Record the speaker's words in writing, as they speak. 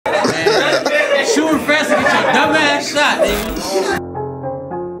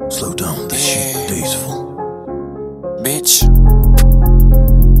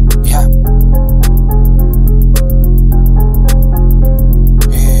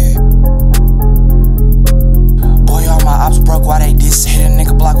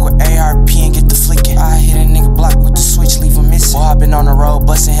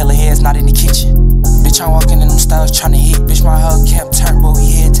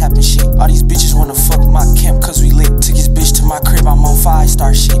All these bitches wanna fuck my camp cause we lit. Took his bitch to my crib, I'm on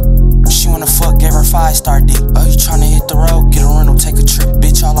 5-star shit. She wanna fuck, gave her 5-star dick. Oh, you tryna hit the road, get a rental, take a trip.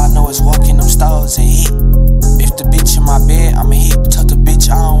 Bitch, all I know is walk in them stores and hit. If the bitch in my bed, I'ma hit. Tell the bitch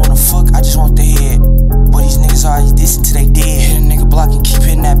I don't wanna fuck, I just want the head. Boy, these niggas always dissing till they dead. Hit a nigga block and keep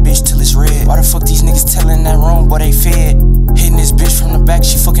hitting that bitch till it's red. Why the fuck these niggas telling that room, boy, they fed? Hitting this bitch from the back,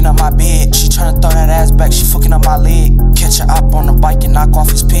 she fucking up my bed. She tryna throw that ass back, she fucking up my leg. Catch a op on the bike and knock off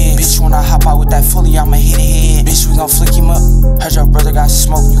his peg. Bitch, when I hop out with that fully, I'ma hit a head. Bitch, we gon' flick him up. Heard your brother got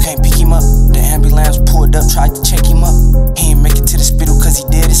smoke, you can't pick him up. The ambulance pulled up, tried to check him up. He ain't make it to the hospital cause he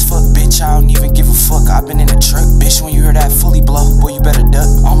dead as fuck. Bitch, I don't even give a fuck, I been in the truck. Bitch, when you hear that fully blow, boy, you better duck.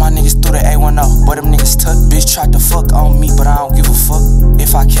 All my niggas through the A10, boy, them niggas tuck. Bitch tried to fuck on me, but I don't give a fuck.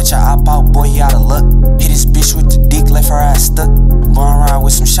 If I catch a op out, boy, he out of luck. Hit this bitch with the dick, left her ass stuck. Boy, I'm riding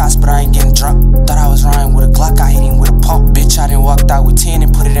with some shots, but I ain't getting drunk. Thought I was riding with a Glock, I hit him with a pump. Bitch, I done walked out with 10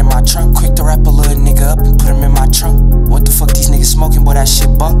 and put it in my trunk. Quick to wrap a little nigga up and put him in my trunk. What the fuck these niggas smoking, boy, that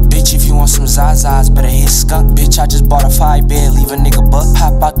shit bunk. Bitch, if you want some Zazas, better hit skunk. Bitch, I just bought a 5-bed, leave a nigga buck.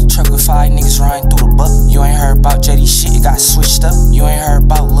 Hop out the truck with 5 niggas riding through the buck. You ain't heard about JD shit, it got switched up. You ain't heard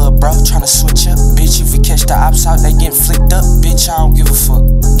about lil' bro tryna switch up. Bitch, if we catch the ops out, they getting flicked up. Bitch, I don't give a fuck.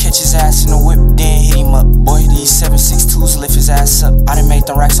 Catch his ass in the whip, then hit him up. Boy, these 7.62s lift his ass up. I done made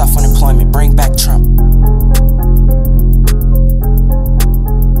them racks